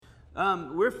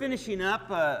We're finishing up,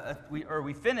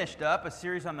 we finished up a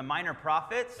series on the minor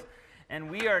prophets, and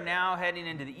we are now heading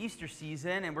into the Easter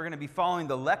season, and we're going to be following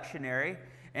the lectionary,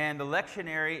 and the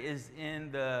lectionary is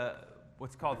in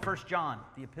what's called 1 John,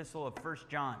 the epistle of 1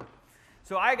 John.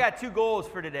 So I got two goals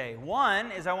for today. One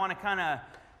is I want to kind of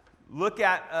look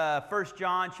at 1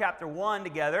 John chapter 1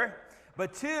 together,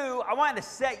 but two, I wanted to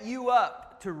set you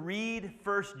up to read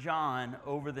 1 John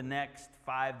over the next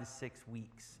 5 to 6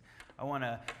 weeks. I want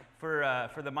to,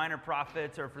 for the minor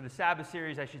prophets, or for the Sabbath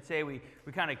series, I should say, we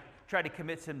kind of tried to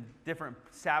commit some different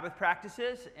Sabbath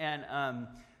practices. And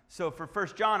so for 1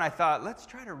 John, I thought, let's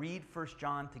try to read 1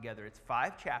 John together. It's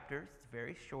 5 chapters. It's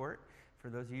very short. For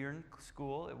those of you in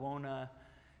school, it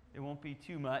won't be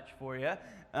too much for you.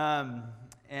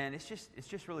 And it's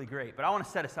just really great. But I want to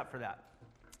set us up for that.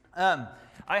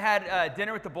 I had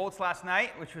dinner with the Bolts last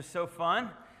night, which was so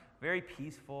fun. Very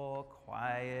peaceful,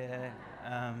 quiet.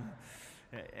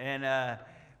 And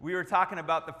we were talking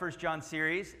about the 1 John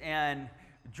series, and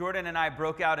Jordan and I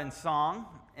broke out in song,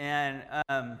 and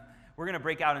we're going to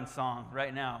break out in song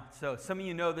right now. So some of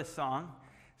you know this song.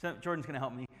 Jordan's going to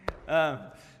help me.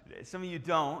 Some of you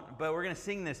don't, but we're going to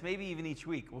sing this maybe even each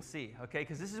week. We'll see, okay?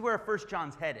 Because this is where 1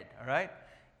 John's headed, all right?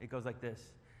 It goes like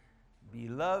this.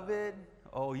 Beloved,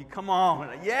 oh, you come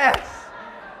on. Yes!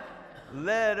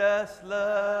 Let us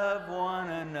love one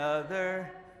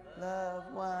another. Love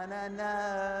one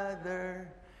another,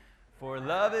 for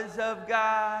love is of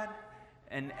God,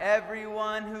 and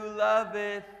everyone who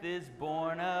loveth is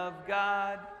born of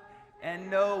God, and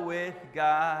knoweth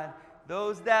God.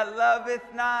 Those that loveth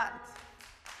not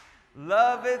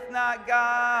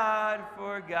God,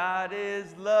 for God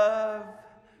is love.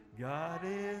 God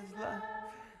is love.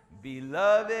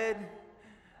 Beloved,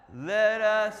 let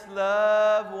us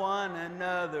love one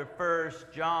another. 1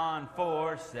 John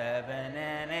 4, 7,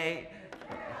 and 8.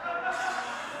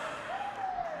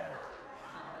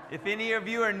 If any of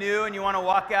you are new and you want to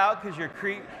walk out because you're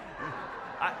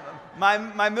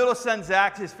my middle son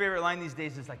Zach, his favorite line these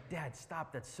days is like, "Dad,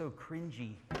 stop! That's so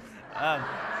cringy."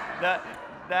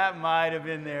 That might have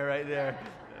been there right there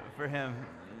for him.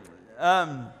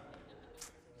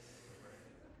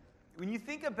 When you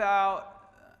think about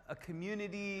a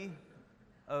community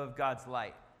of God's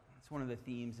light. It's one of the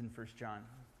themes in 1 John.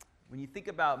 When you think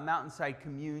about Mountainside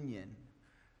Communion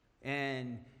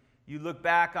and you look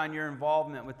back on your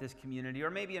involvement with this community, or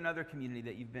maybe another community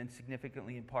that you've been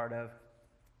significantly a part of,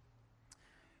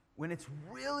 when it's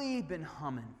really been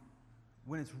humming,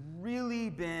 when it's really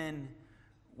been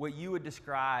what you would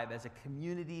describe as a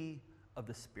community of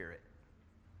the Spirit,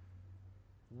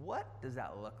 what does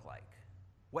that look like?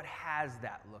 What has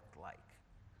that looked like?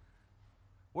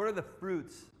 What are the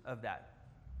fruits of that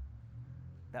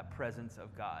presence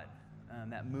of God,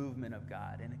 that movement of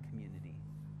God in a community?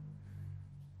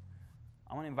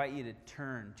 I want to invite you to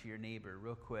turn to your neighbor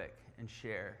real quick and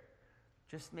share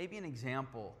just maybe an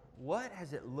example. What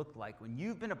has it looked like when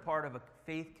you've been a part of a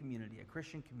faith community, a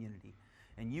Christian community,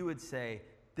 and you would say,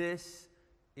 this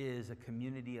is a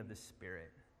community of the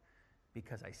Spirit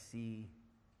because I see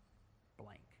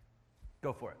blank.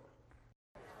 Go for it.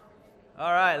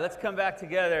 All right, let's come back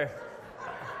together.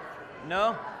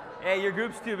 No? Hey, your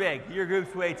group's too big. Your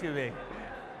group's way too big.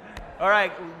 All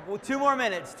right, well, 2 more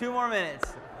minutes.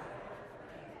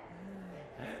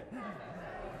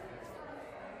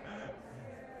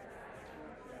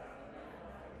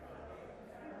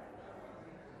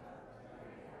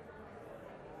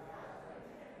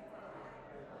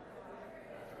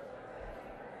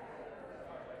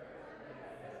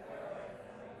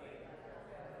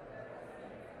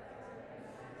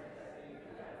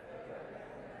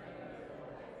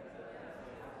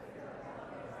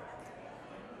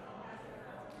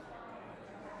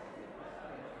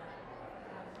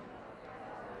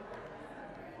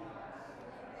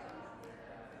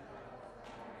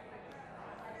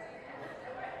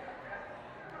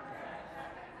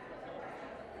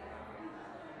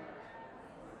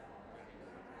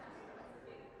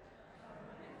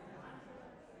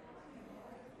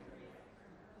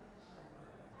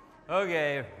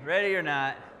 Okay, ready or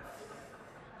not?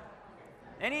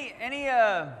 Any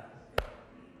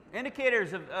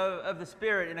indicators of the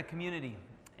Spirit in a community?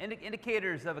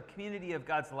 Indicators of a community of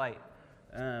God's light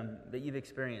that you've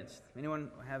experienced? Anyone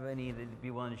have any that you'd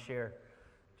be willing to share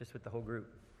just with the whole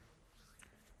group?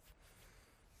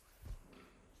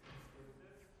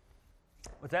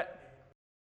 What's that?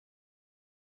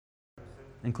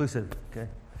 Inclusive. Okay.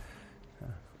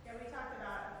 Yeah, we talked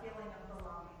about a feeling of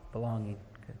belonging. Belonging.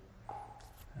 Okay.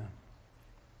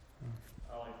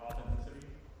 Like authenticity.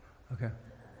 Okay.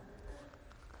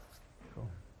 Cool.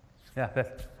 Yeah, Beth.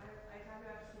 I talked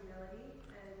about humility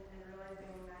and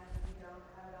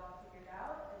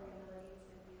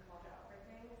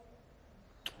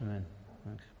Amen.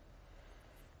 Thanks.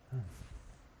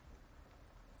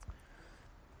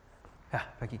 Yeah,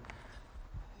 Becky.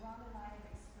 Ron and I have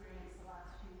experienced the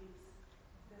last few weeks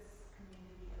this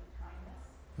community of kindness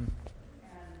and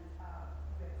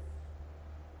with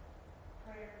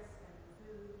prayers and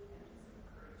food and just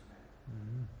encouragement.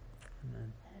 Amen.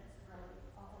 And it's really,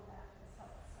 all of that has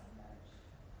helped so much.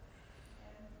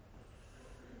 And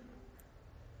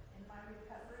in my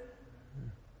recovery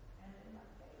and in my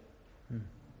faith.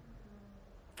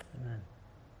 Amen.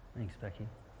 Thanks, Becky.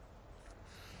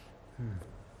 We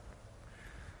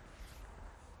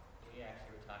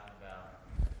actually were talking about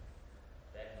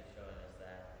Becky showing us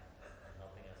that and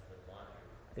helping us with laundry.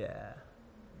 Yeah.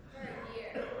 For a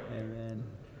year. Amen.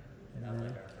 That was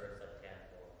like our first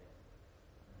handful.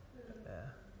 Yeah.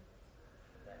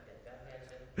 Did that get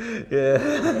mentioned? Yeah.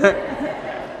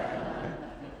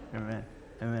 Amen.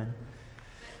 Amen.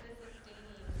 The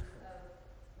sustaining of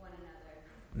one another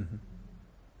Mm-hmm.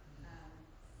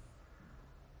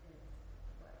 is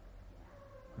what,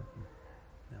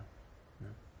 Yeah.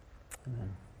 Amen.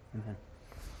 Amen.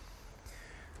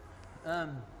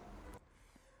 I'm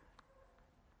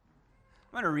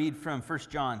going to read from 1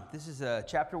 John. This is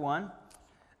chapter 1. I'm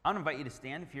going to invite you to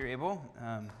stand if you're able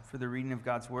for the reading of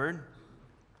God's Word.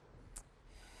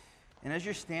 And as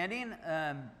you're standing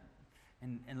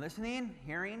and listening,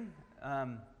 hearing,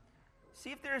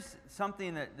 see if there's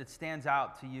something that stands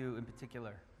out to you in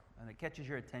particular that catches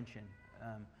your attention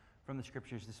from the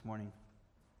Scriptures this morning.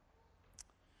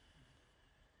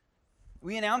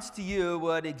 We announce to you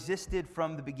what existed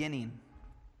from the beginning,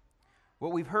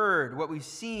 what we've heard, what we've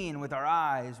seen with our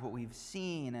eyes, what we've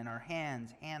seen and our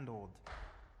hands handled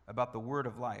about the word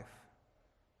of life.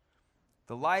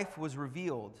 The life was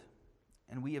revealed,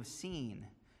 and we have seen,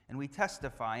 and we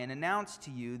testify and announce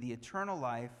to you the eternal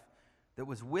life that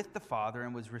was with the Father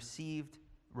and was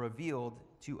revealed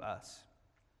to us.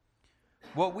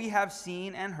 What we have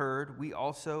seen and heard, we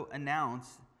also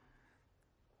announce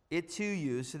it to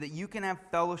you so that you can have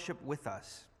fellowship with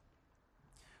us.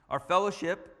 Our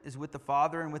fellowship is with the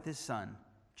Father and with His Son,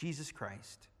 Jesus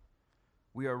Christ.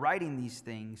 We are writing these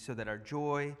things so that our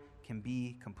joy can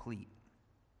be complete.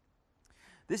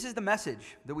 This is the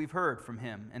message that we've heard from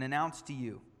Him and announced to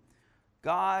you.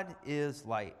 God is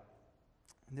light.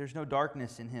 There's no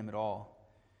darkness in Him at all.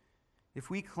 If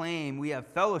we claim we have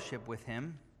fellowship with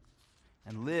Him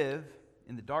and live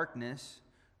in the darkness,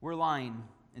 we're lying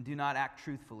and do not act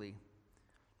truthfully.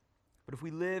 But if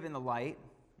we live in the light,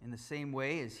 in the same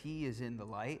way as He is in the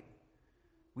light,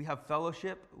 we have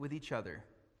fellowship with each other.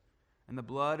 And the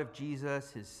blood of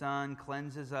Jesus, His Son,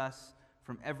 cleanses us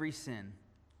from every sin.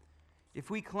 If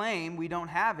we claim we don't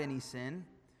have any sin,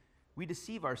 we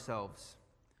deceive ourselves,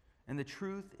 and the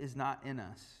truth is not in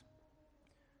us.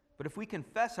 But if we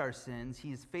confess our sins,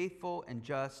 He is faithful and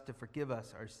just to forgive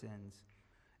us our sins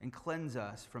and cleanse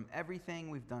us from everything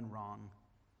we've done wrong.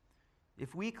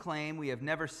 If we claim we have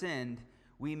never sinned,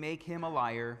 we make Him a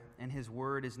liar, and His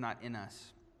word is not in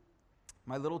us.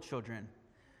 My little children,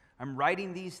 I'm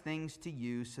writing these things to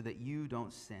you so that you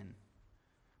don't sin.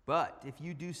 But if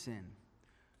you do sin,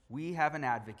 we have an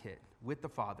advocate with the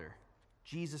Father,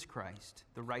 Jesus Christ,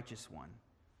 the righteous one.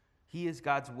 He is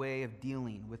God's way of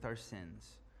dealing with our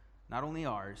sins, not only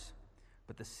ours,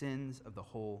 but the sins of the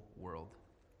whole world.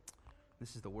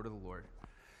 This is the word of the Lord.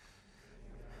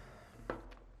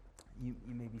 You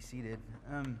may be seated.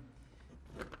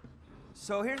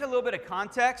 So here's a little bit of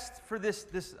context for this.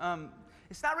 It's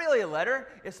not really a letter.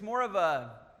 It's more of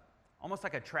almost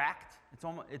like a tract.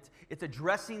 It's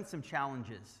addressing some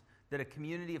challenges that a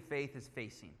community of faith is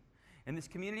facing. And this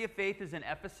community of faith is in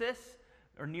Ephesus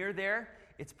or near there.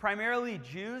 It's primarily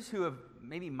Jews who have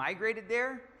maybe migrated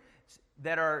there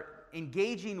that are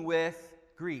engaging with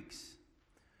Greeks.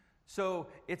 So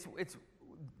if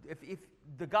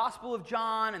the Gospel of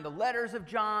John and the letters of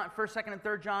John, 1st, 2nd, and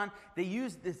 3rd John, they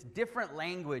use this different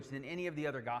language than any of the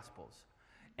other Gospels.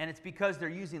 And it's because they're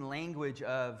using language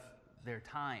of their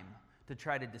time to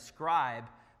try to describe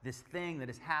this thing that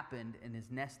has happened and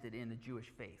is nested in the Jewish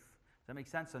faith. Does that make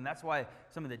sense? And that's why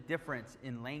some of the difference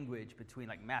in language between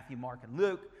like Matthew, Mark, and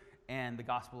Luke and the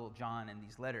Gospel of John and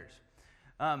these letters.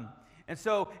 And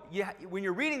so when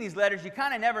you're reading these letters, you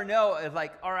kind of never know if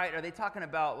like, all right, are they talking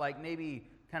about like maybe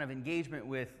kind of engagement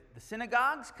with the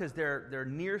synagogues because they're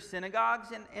near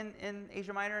synagogues in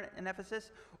Asia Minor and Ephesus,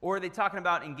 or are they talking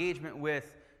about engagement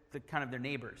with the kind of their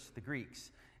neighbors, the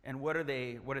Greeks, and what are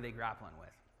they grappling with?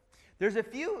 There's a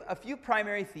few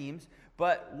primary themes,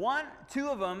 but two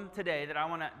of them today that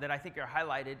I think are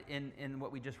highlighted in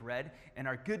what we just read and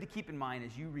are good to keep in mind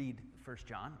as you read 1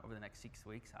 John over the next 6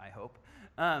 weeks, I hope,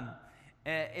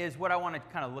 is what I want to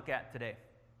kind of look at today.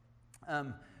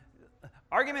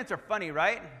 Arguments are funny,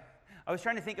 right? I was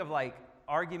trying to think of like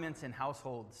arguments in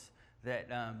households that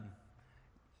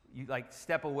you like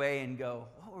step away and go,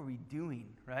 what were we doing,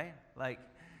 right? Like,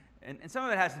 and some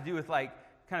of it has to do with like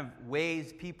kind of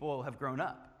ways people have grown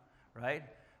up, right?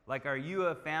 Like, are you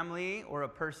a family or a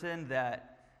person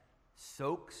that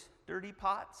soaks dirty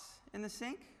pots in the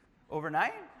sink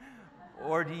overnight?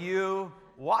 Or do you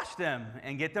wash them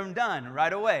and get them done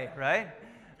right away, right?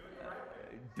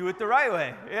 Do it the right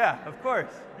way. Yeah, of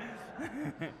course.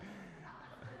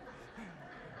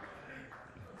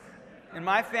 In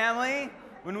my family,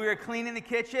 when we were cleaning the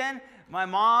kitchen, my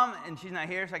mom, and she's not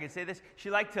here so I can say this, she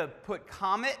liked to put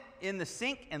Comet in the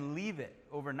sink and leave it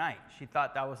overnight. She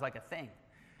thought that was like a thing.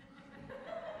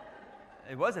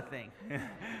 It was a thing.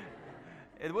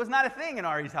 It was not a thing in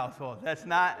Ari's household. That's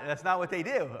not what they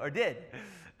do or did.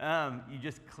 You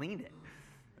just cleaned it.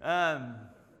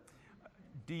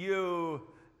 Do you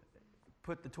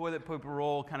put the toilet paper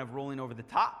roll kind of rolling over the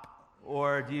top,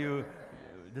 or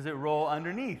does it roll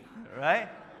underneath, right?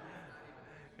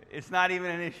 It's not even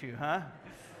an issue, huh?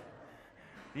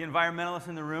 The environmentalists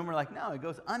in the room are like, no, it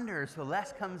goes under so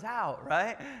less comes out,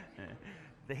 right?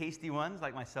 The hasty ones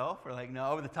like myself are like,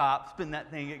 no, over the top, spin that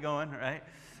thing, get going, right?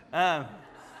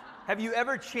 Have you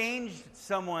ever changed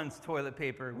someone's toilet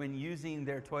paper when using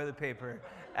their toilet paper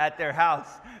at their house?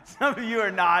 Some of you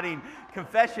are nodding.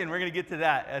 Confession, we're going to get to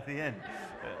that at the end.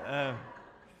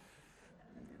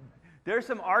 There are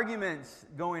some arguments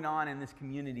going on in this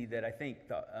community that I think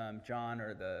John,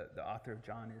 or the author of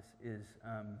John,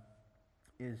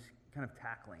 is kind of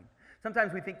tackling.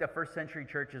 Sometimes we think the first century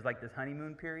church is like this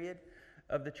honeymoon period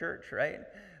of the church, right?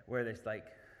 Where there's like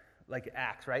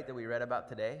Acts, right, that we read about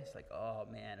today. It's like, oh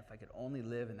man, if I could only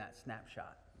live in that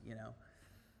snapshot, you know.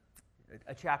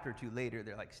 A chapter or two later,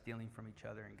 they're like stealing from each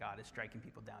other, and God is striking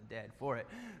people down dead for it.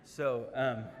 So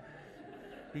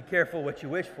be careful what you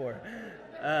wish for.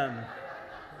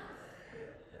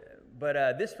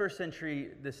 But this first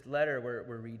century, this letter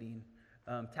we're reading,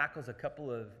 tackles a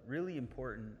couple of really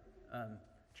important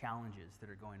challenges that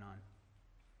are going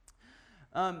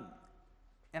on.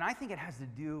 And I think it has to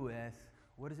do with,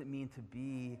 what does it mean to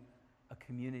be a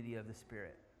community of the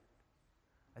Spirit?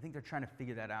 I think they're trying to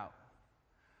figure that out.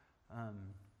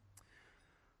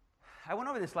 I went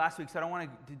over this last week, so I don't want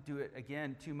to do it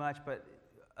again too much, but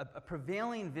a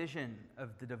prevailing vision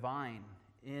of the divine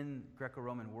in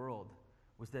Greco-Roman world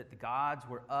was that the gods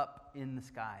were up in the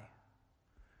sky.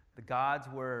 The gods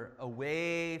were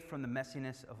away from the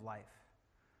messiness of life.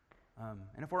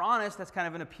 And if we're honest, that's kind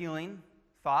of an appealing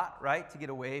thought, right? To get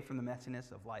away from the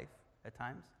messiness of life at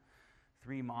times.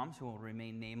 3 moms who will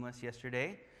remain nameless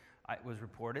yesterday, it was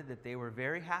reported that they were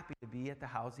very happy to be at the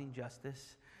Housing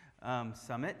Justice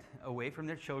Summit, away from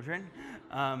their children,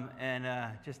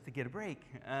 and just to get a break.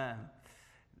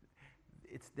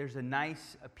 There's a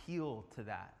nice appeal to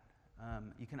that.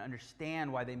 You can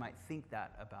understand why they might think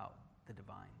that about the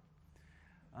divine.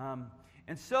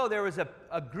 And so there was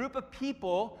a group of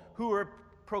people who were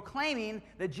proclaiming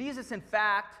that Jesus, in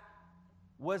fact,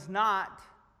 was not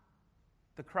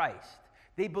the Christ.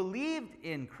 They believed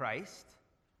in Christ,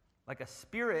 like a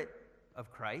spirit of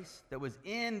Christ that was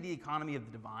in the economy of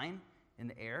the divine, in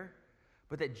the air,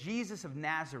 but that Jesus of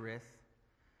Nazareth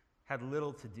had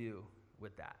little to do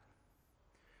with that.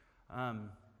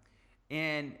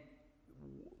 And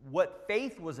what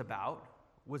faith was about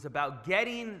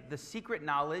getting the secret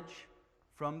knowledge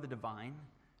from the divine,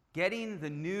 getting the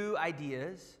new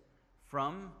ideas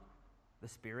from the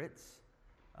spirits,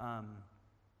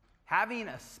 having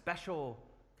a special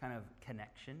kind of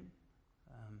connection,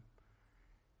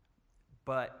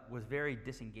 but was very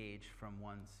disengaged from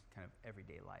one's kind of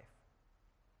everyday life.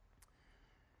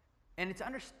 And it's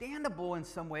understandable in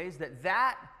some ways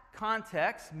that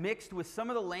context, mixed with some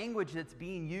of the language that's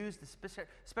being used,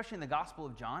 especially in the Gospel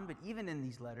of John, but even in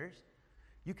these letters,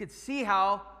 you could see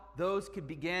how those could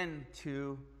begin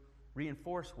to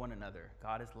reinforce one another.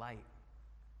 God is light,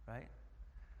 right?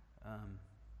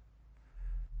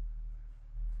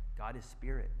 God is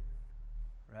spirit,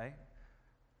 right?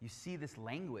 You see this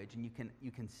language, and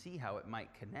you can see how it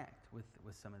might connect with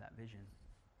some of that vision.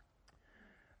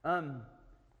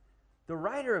 The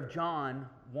writer of John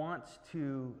wants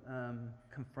to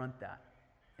confront that,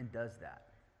 and does that.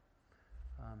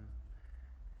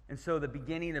 And so the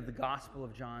beginning of the Gospel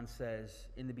of John says,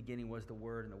 in the beginning was the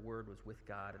Word, and the Word was with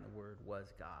God, and the Word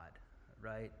was God,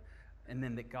 right? And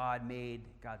then that God made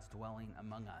God's dwelling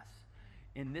among us.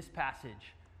 In this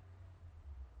passage,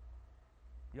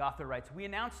 the author writes, "We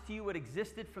announce to you what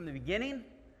existed from the beginning,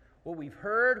 what we've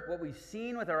heard, what we've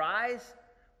seen with our eyes,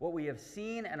 what we have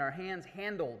seen and our hands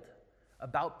handled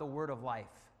about the word of life."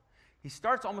 He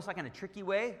starts almost like in a tricky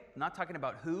way, not talking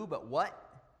about who, but what.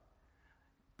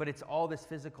 But it's all this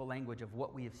physical language of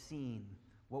what we have seen,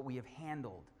 what we have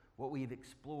handled, what we have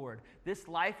explored. This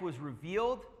life was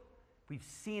revealed. We've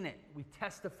seen it. We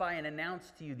testify and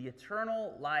announce to you the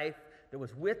eternal life that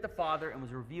was with the Father and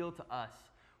was revealed to us.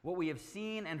 What we have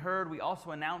seen and heard, we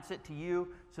also announce it to you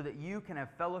so that you can have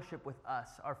fellowship with us.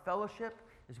 Our fellowship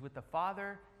is with the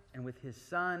Father and with His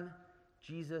Son,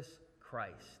 Jesus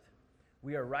Christ.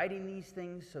 We are writing these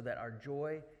things so that our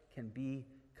joy can be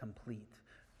complete.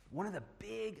 One of the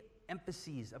big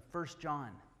emphases of 1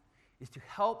 John is to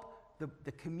help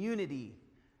the community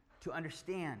to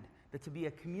understand that to be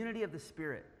a community of the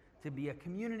Spirit, to be a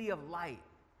community of light,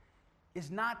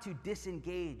 is not to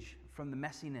disengage from the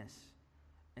messiness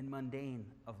and mundane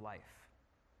of life.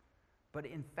 But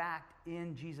in fact,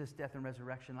 in Jesus' death and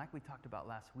resurrection, like we talked about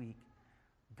last week,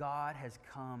 God has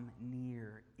come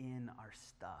near in our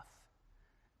stuff,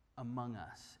 among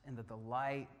us, and that the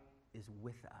light is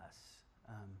with us.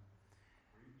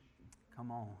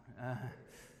 Come on.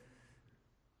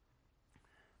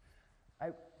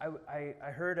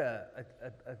 I heard a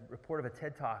report of a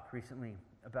TED Talk recently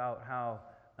about how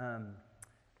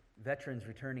veterans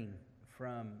returning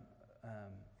from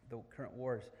the current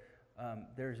wars,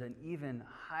 there's an even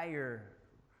higher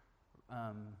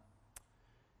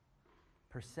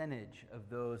percentage of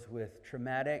those with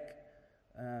traumatic,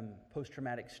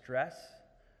 post-traumatic stress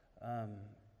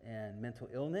and mental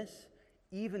illness,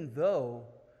 even though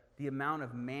the amount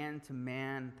of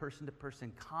man-to-man,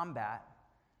 person-to-person combat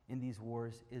in these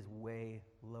wars is way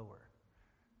lower.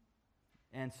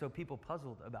 And so people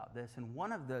puzzled about this, and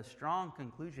one of the strong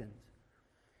conclusions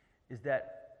is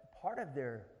that part of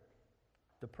their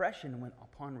depression when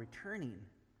upon returning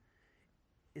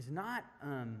is not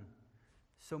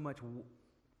so much,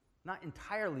 not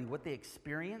entirely what they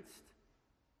experienced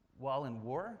while in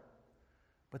war,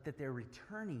 but that they're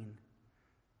returning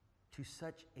to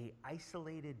such a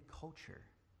isolated culture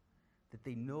that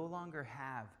they no longer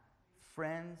have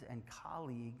friends and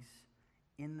colleagues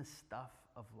in the stuff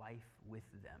of life with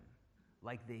them,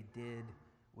 like they did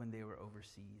when they were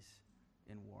overseas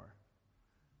in war.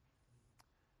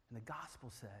 And the gospel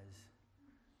says,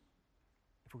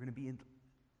 if we're going to be in,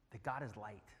 that God is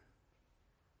light.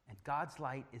 And God's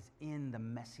light is in the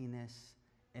messiness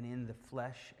and in the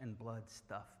flesh and blood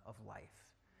stuff of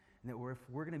life. And that if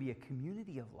we're going to be a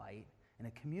community of light and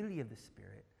a community of the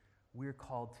Spirit, we're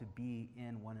called to be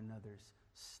in one another's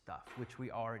stuff, which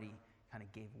we already kind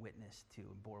of gave witness to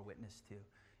and bore witness to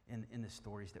in the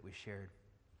stories that we shared.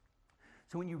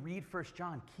 So when you read 1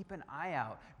 John, keep an eye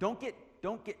out. Don't get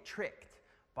tricked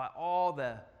by all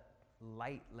the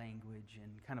light language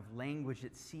and kind of language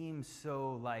that seems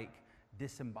so like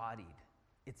disembodied.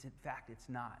 It's in fact, it's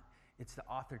not. It's the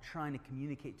author trying to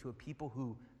communicate to a people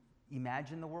who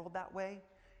imagine the world that way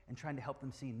and trying to help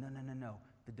them see, no.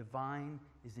 The divine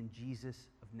is in Jesus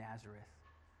of Nazareth,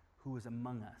 who was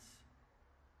among us,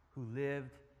 who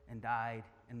lived and died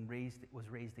and was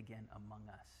raised again among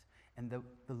us. And the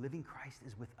living Christ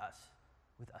is with us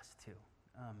too.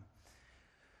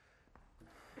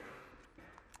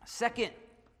 Second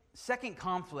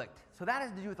conflict. So that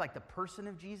has to do with like the person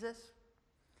of Jesus.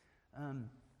 How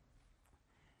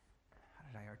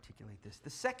did I articulate this?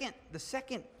 The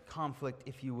second conflict,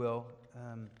 if you will,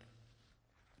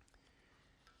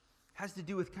 has to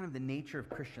do with kind of the nature of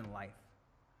Christian life.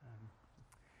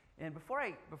 And before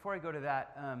I go to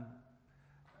that,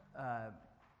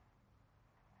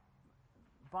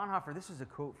 Bonhoeffer, this is a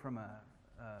quote from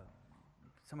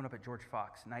someone up at George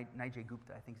Fox, Nijay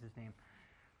Gupta, I think is his name.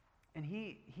 And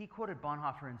he quoted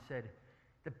Bonhoeffer and said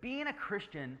that being a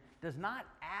Christian does not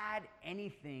add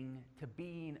anything to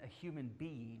being a human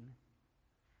being,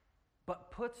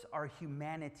 but puts our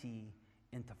humanity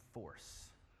into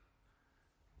force.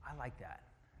 I like that.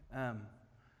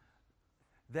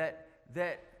 That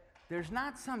there's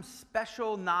not some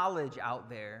special knowledge out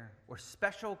there or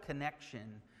special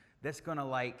connection that's going to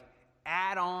like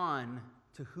add on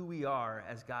to who we are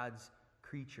as God's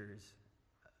creatures,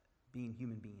 being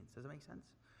human beings. Does that make sense?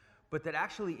 But that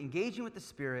actually engaging with the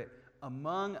Spirit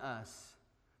among us,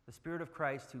 the Spirit of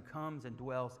Christ who comes and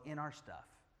dwells in our stuff,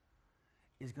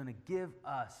 is going to give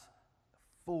us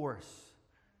force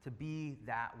to be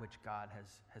that which God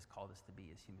has called us to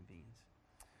be as human beings.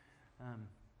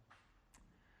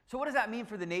 So what does that mean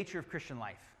for the nature of Christian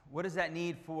life? What does that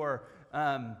need for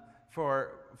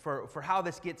how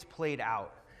this gets played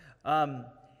out?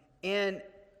 And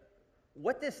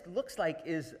what this looks like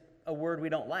is a word we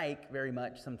don't like very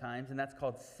much sometimes, and that's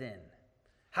called sin.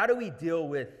 How do we deal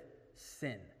with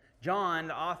sin? John,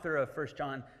 the author of 1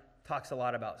 John, talks a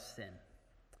lot about sin.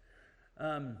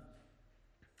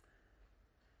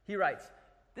 He writes,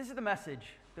 "This is the message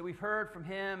that we've heard from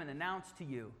him and announced to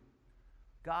you.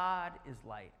 God is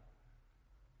light.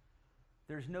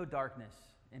 There's no darkness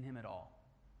in him at all.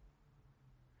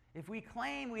 If we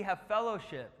claim we have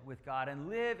fellowship with God and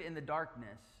live in the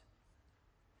darkness,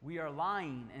 we are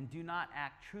lying and do not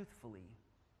act truthfully.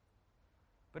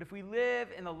 But if we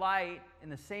live in the light in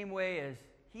the same way as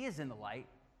he is in the light,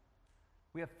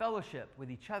 we have fellowship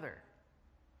with each other.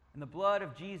 And the blood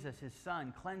of Jesus, his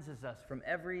Son, cleanses us from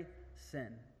every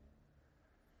sin.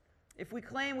 If we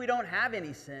claim we don't have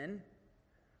any sin,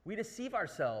 we deceive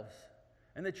ourselves,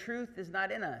 and the truth is not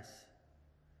in us.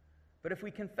 But if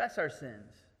we confess our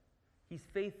sins, he's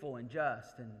faithful and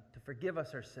just and to forgive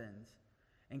us our sins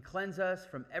and cleanse us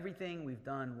from everything we've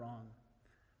done wrong.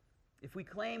 If we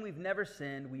claim we've never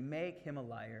sinned, we make him a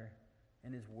liar,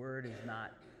 and his word is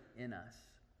not in us.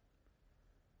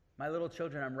 My little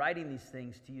children, I'm writing these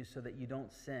things to you so that you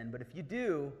don't sin. But if you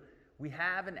do, we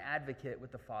have an advocate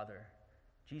with the Father,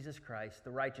 Jesus Christ,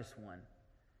 the righteous one.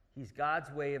 He's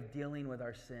God's way of dealing with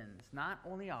our sins, not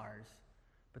only ours,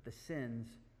 but the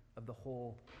sins of the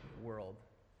whole world."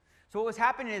 So what was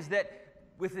happening is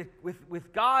that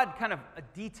with God kind of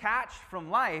detached from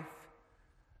life,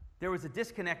 there was a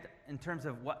disconnect in terms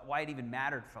of why it even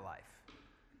mattered for life.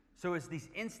 So it's these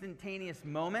instantaneous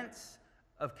moments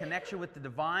of connection with the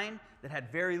divine that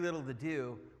had very little to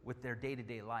do with their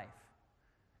day-to-day life.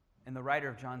 And the writer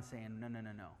of John saying,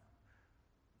 no.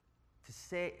 To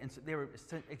say, and so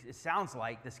it sounds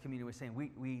like this community was saying,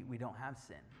 we don't have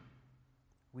sin.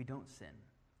 We don't sin.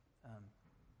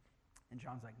 And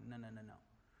John's like, no.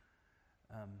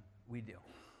 We do.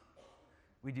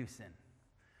 We do sin.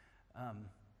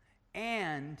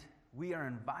 And we are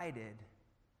invited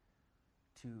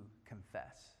to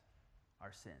confess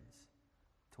our sins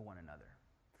to one another.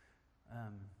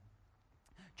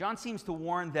 John seems to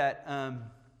warn that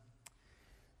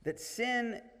that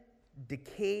sin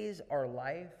decays our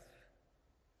life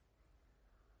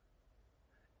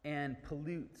and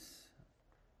pollutes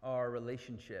our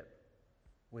relationship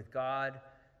with God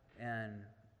and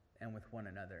with one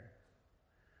another.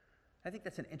 I think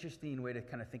that's an interesting way to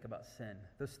kind of think about sin.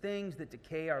 Those things that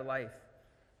decay our life,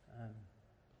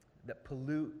 that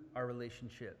pollute our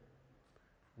relationship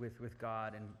with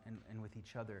God and with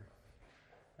each other.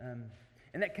 And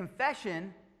that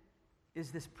confession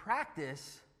is this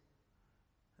practice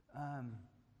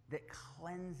that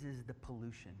cleanses the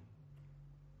pollution,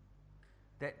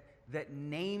 that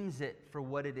names it for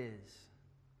what it is.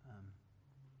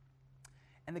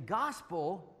 And the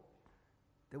gospel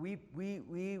that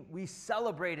we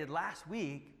celebrated last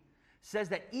week says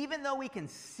that even though we can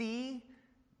see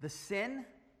the sin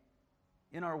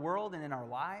in our world and in our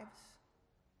lives,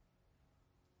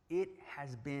 it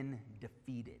has been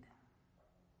defeated.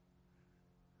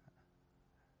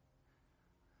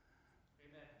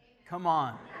 Amen. Come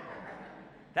on.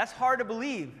 That's hard to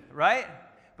believe, right?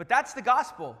 But that's the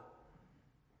gospel.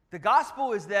 The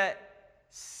gospel is that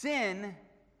sin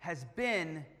has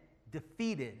been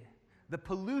defeated. The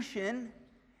pollution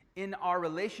in our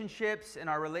relationships, in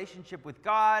our relationship with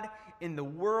God, in the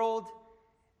world,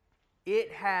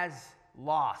 it has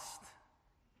lost.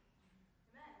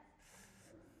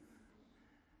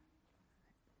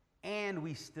 And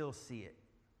we still see it.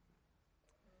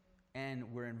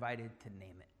 And we're invited to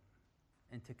name it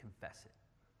and to confess it.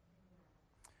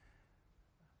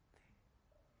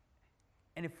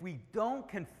 And if we don't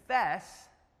confess,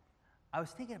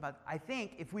 I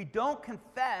think if we don't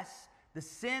confess the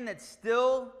sin that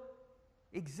still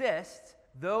exists,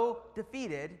 though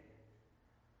defeated,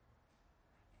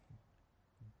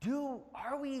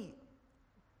 are we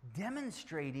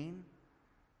demonstrating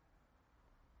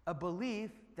a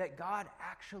belief that God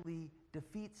actually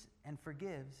defeats and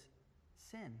forgives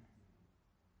sin?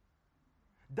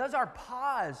 Does our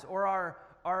pause or our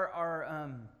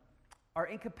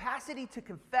incapacity to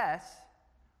confess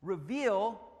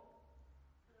reveal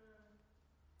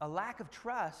a lack of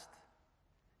trust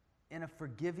in a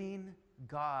forgiving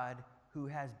God who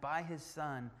has, by his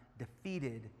Son,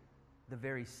 defeated the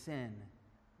very sin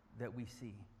that we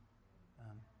see?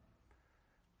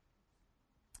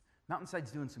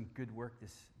 Mountainside's doing some good work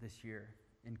this year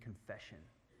in confession.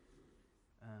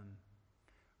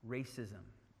 Racism,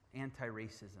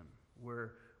 anti-racism.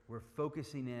 We're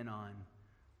focusing in on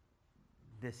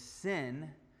this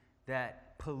sin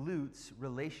that pollutes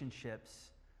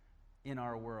relationships in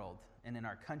our world and in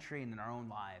our country and in our own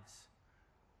lives.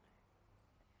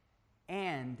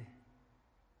 And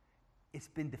it's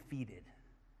been defeated.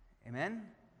 Amen?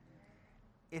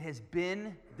 It has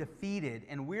been defeated,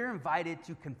 and we're invited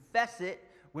to confess it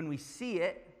when we see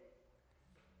it,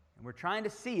 And we're trying to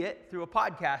see it through a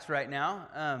podcast right now.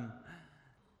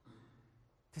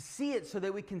 To see it so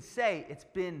that we can say it's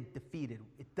been defeated.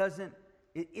 It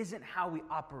isn't how we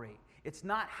operate. It's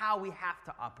not how we have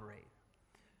to operate.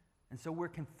 And so we're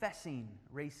confessing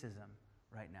racism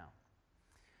right now.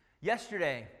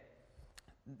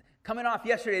 Coming off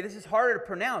yesterday, this is harder to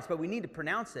pronounce, but we need to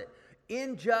pronounce it.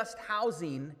 Unjust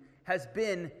housing has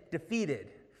been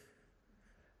defeated.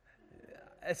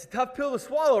 It's a tough pill to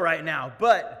swallow right now,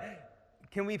 but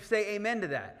can we say amen to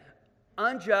that?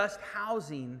 Unjust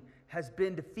housing has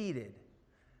been defeated.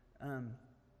 And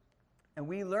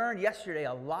we learned yesterday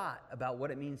a lot about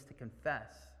what it means to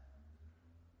confess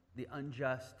the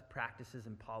unjust practices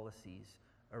and policies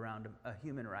around a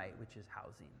human right, which is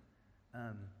housing.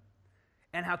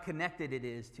 And how connected it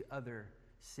is to other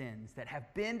sins that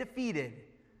have been defeated,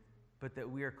 but that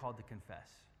we are called to confess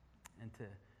and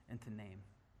to name.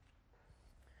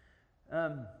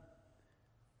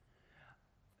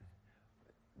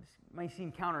 This might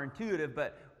seem counterintuitive,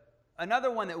 but another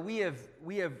one that we have,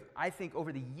 I think,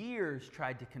 over the years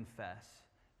tried to confess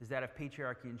is that of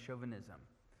patriarchy and chauvinism.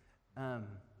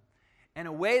 And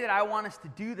a way that I want us to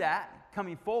do that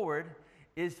coming forward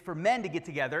is for men to get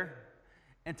together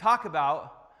and talk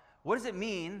about what does it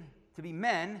mean to be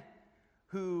men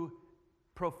who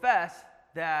profess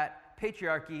that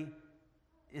patriarchy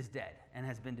is dead and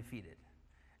has been defeated,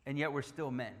 and yet we're still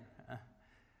men.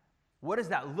 What does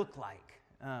that look like?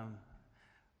 And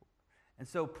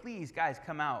so please, guys,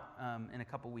 come out in a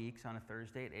couple weeks on a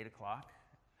Thursday at 8 o'clock.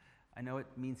 I know it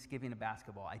means skipping a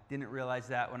basketball. I didn't realize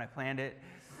that when I planned it.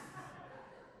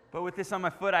 But with this on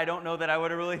my foot, I don't know that I would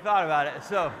have really thought about it.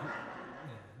 So,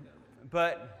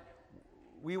 but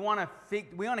we want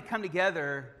to come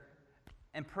together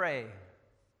and pray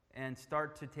and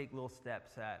start to take little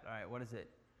steps at, all right, what does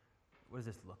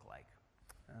this look like?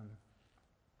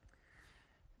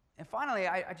 And finally,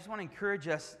 I just want to encourage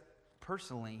us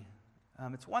personally.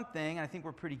 It's one thing, and I think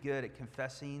we're pretty good at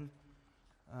confessing,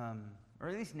 or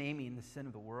at least naming the sin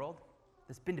of the world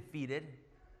that's been defeated.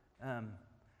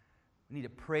 We need to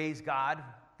praise God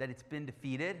that it's been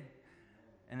defeated,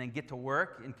 and then get to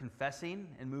work in confessing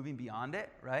and moving beyond it,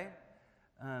 right?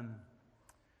 And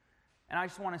I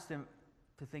just want us to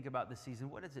think about this season.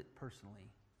 What is it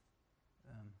personally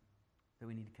that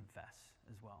we need to confess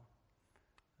as well?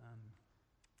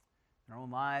 In our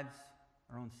own lives,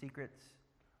 our own secrets,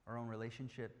 our own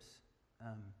relationships,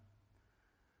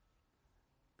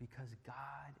 because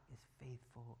God is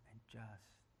faithful and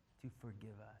just to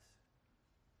forgive us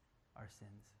our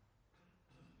sins.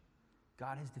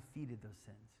 God has defeated those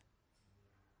sins.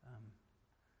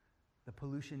 The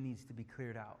pollution needs to be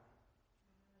cleared out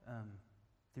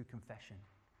through confession.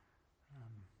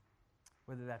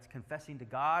 Whether that's confessing to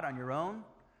God on your own,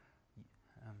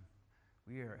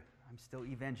 I'm still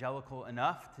evangelical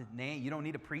enough to name. You don't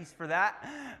need a priest for that.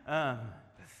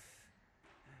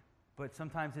 But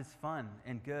sometimes it's fun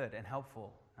and good and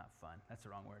helpful. Not fun, that's the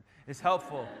wrong word. It's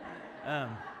helpful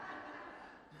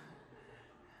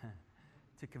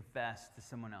to confess to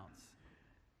someone else.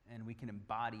 And we can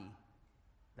embody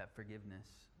that forgiveness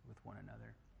with one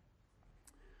another.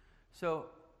 So,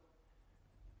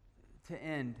 to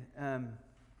end,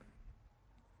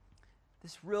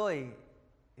 this really,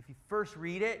 if you first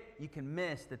read it, you can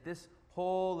miss that this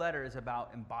whole letter is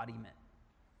about embodiment.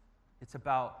 It's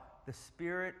about the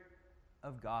Spirit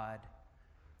of God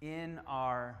in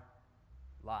our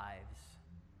lives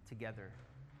together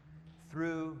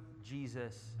through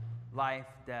Jesus' life,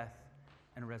 death,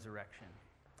 and resurrection.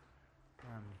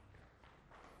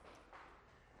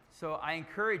 So I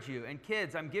encourage you, and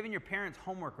kids, I'm giving your parents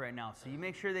homework right now, so you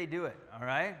make sure they do it, all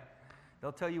right?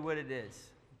 They'll tell you what it is.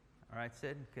 All right,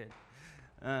 Sid? Good.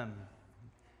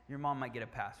 Your mom might get a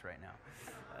pass right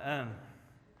now.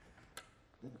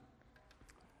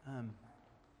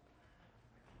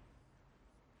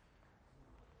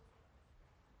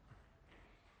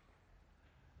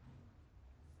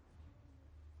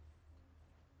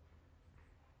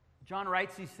 John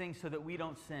writes these things so that we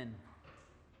don't sin.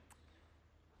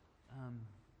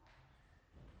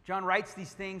 John writes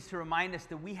these things to remind us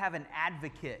that we have an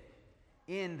advocate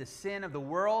in the sin of the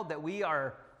world that we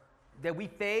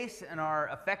face and are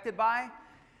affected by,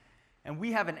 and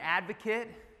we have an advocate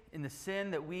in the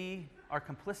sin that we are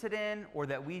complicit in or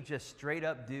that we just straight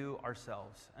up do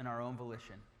ourselves in our own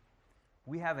volition.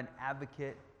 We have an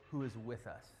advocate who is with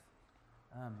us.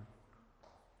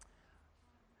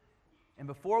 And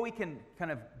before we can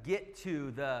kind of get to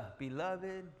the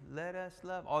beloved, let us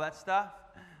love, all that stuff,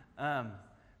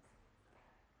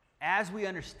 as we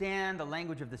understand the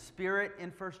language of the Spirit in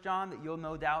 1 John that you'll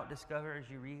no doubt discover as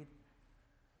you read,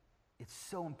 it's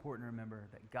so important to remember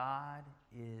that God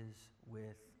is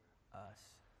with us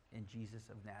in Jesus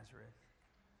of Nazareth.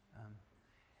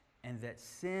 And that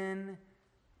sin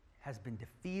has been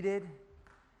defeated,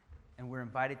 and we're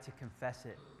invited to confess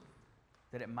it,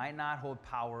 that it might not hold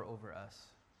power over us.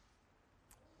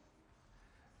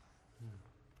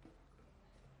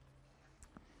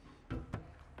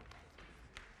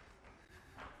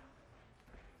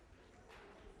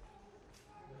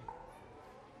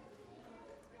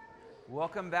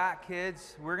 Welcome back,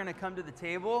 kids. We're going to come to the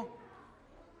table.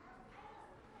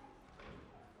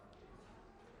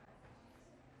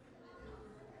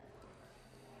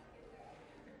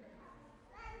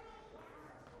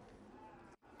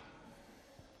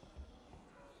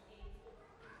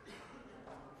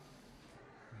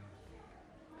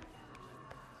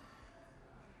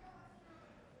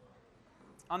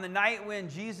 On the night when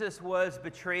Jesus was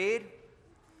betrayed,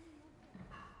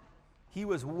 he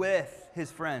was with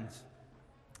his friends.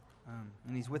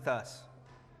 And he's with us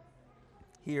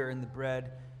here in the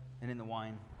bread and in the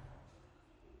wine.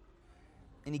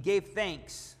 And he gave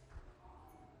thanks.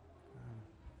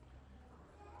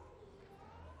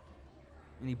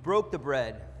 And he broke the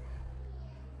bread.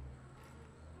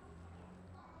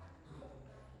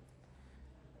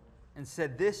 And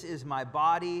said, "This is my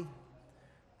body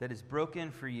that is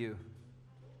broken for you."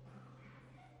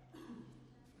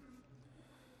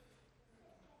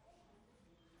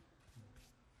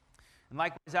 And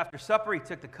likewise, after supper, he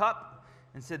took the cup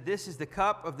and said, "This is the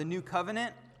cup of the new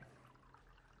covenant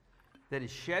that is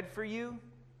shed for you.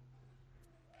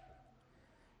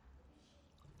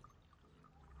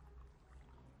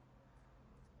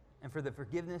 And for the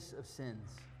forgiveness of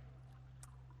sins.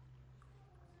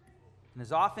 And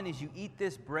as often as you eat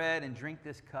this bread and drink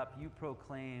this cup, you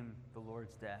proclaim the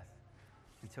Lord's death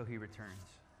until he returns."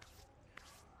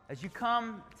 As you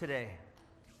come today,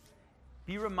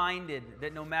 be reminded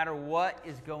that no matter what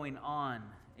is going on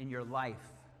in your life,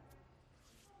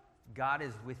 God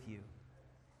is with you.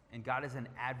 And God is an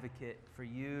advocate for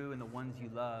you and the ones you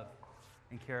love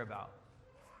and care about.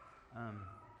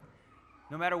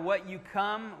 No matter what you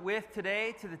come with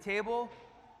today to the table,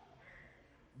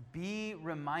 be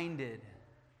reminded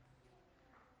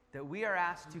that we are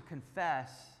asked to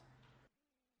confess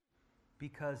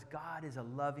because God is a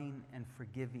loving and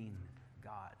forgiving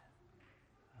God.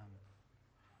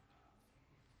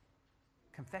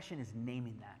 Confession is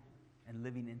naming that and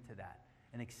living into that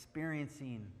and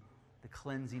experiencing the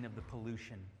cleansing of the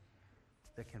pollution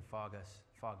that can fog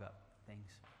up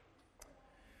things.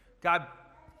 God,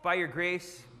 by your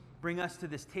grace, bring us to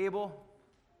this table.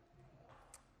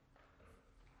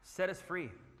 Set us free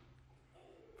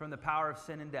from the power of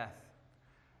sin and death.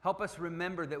 Help us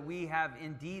remember that we have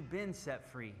indeed been set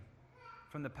free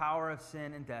from the power of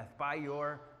sin and death by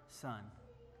your Son,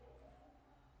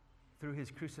 through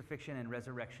his crucifixion and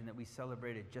resurrection that we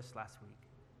celebrated just last week.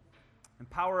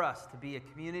 Empower us to be a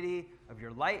community of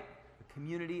your light, a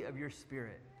community of your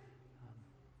Spirit,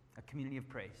 a community of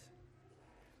praise.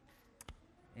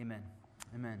 Amen.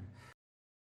 Amen.